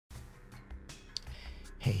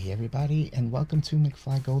Hey everybody, and welcome to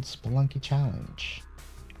McFlyGold's Spelunky Challenge.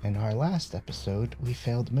 In our last episode, we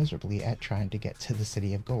failed miserably at trying to get to the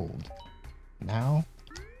City of Gold. Now,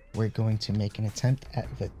 we're going to make an attempt at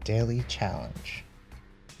the Daily Challenge.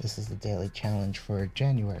 This is the Daily Challenge for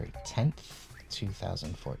January 10th,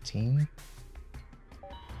 2014.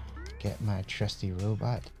 Get my trusty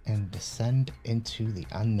robot and descend into the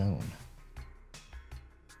unknown.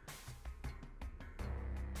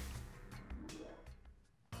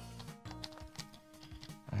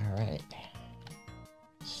 Alright,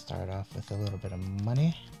 start off with a little bit of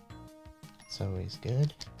money. It's always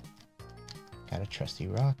good. Got a trusty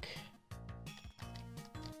rock.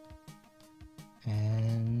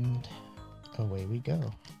 And away we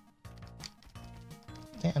go.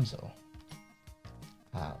 Damsel.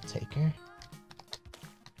 I'll take her.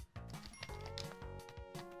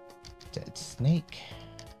 Dead snake.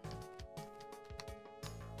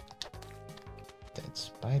 Dead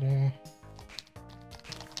spider.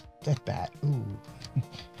 Dead bat. Ooh.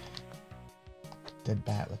 Dead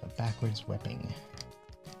bat with a backwards whipping.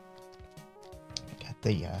 Got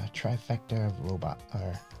the trifecta of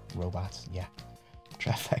robots, yeah.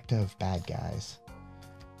 Trifecta of bad guys.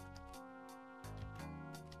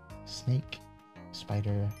 Snake,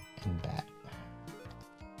 spider, and bat.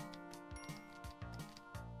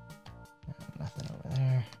 Nothing over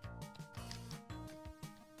there.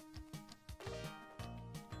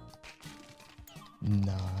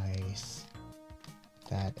 Nice.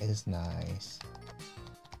 That is nice.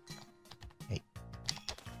 Hey,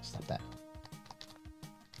 stop that.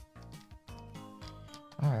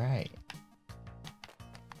 Alright.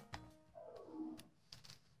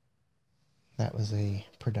 That was a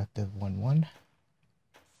productive 1-1.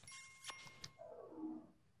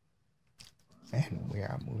 And we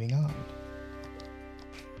are moving on.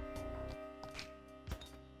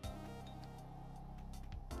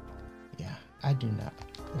 Yeah, I do not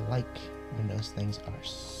like when those things are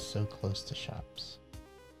so close to shops.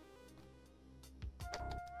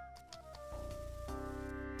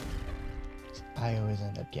 I always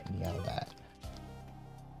end up getting yelled at.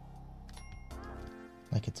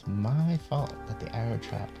 Like it's my fault that the arrow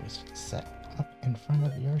trap was set up in front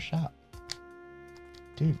of your shop.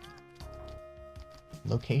 Dude.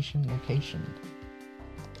 Location, location.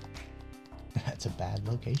 That's a bad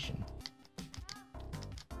location.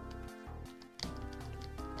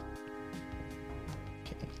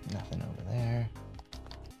 Okay, nothing over there.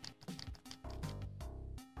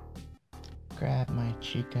 Grab my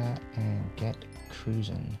chica and get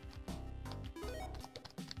cruising.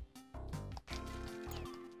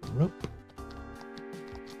 Rope.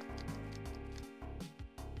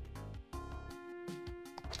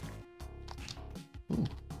 Ooh,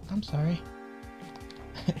 I'm sorry.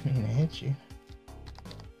 I didn't mean to hit you.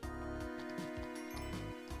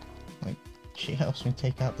 Like, she helps me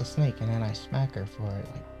take out the snake and then I smack her for it.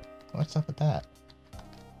 Like, what's up with that?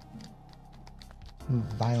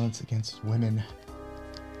 Violence against women.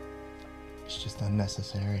 It's just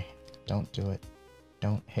unnecessary. Don't do it.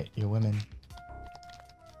 Don't hit your women.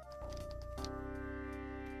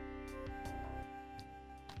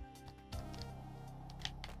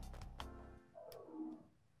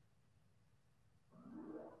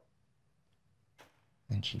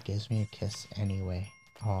 And she gives me a kiss anyway.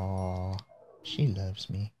 Aww, she loves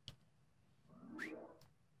me.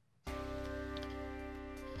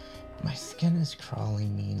 My skin is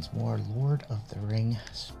crawling means more Lord of the Ring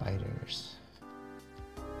spiders.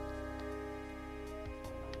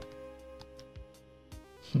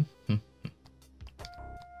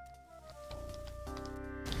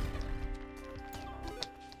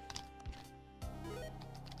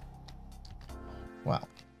 Well,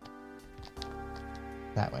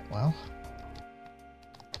 that went well.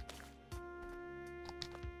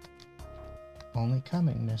 Only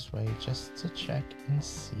coming this way just to check and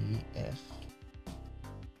see if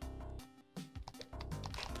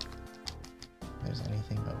there's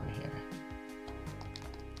anything over here.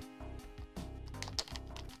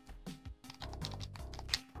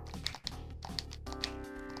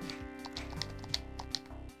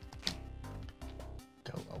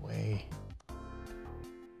 Go away.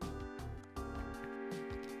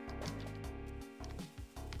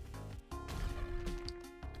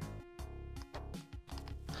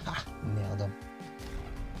 Ha! Nailed him.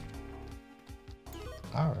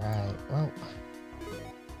 Alright, well,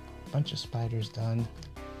 bunch of spiders done.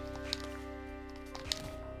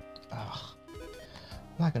 Ugh.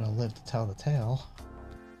 I'm not gonna live to tell the tale.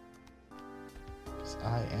 Because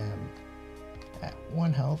I am at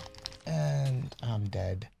 1 health and I'm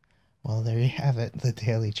dead. Well, there you have it, the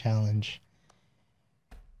daily challenge.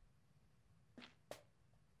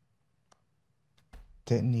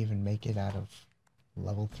 Didn't even make it out of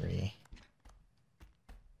level 3.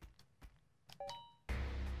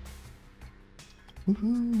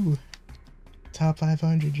 Woohoo! Top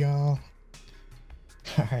 500, y'all.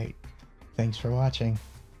 Alright, thanks for watching.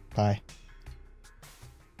 Bye.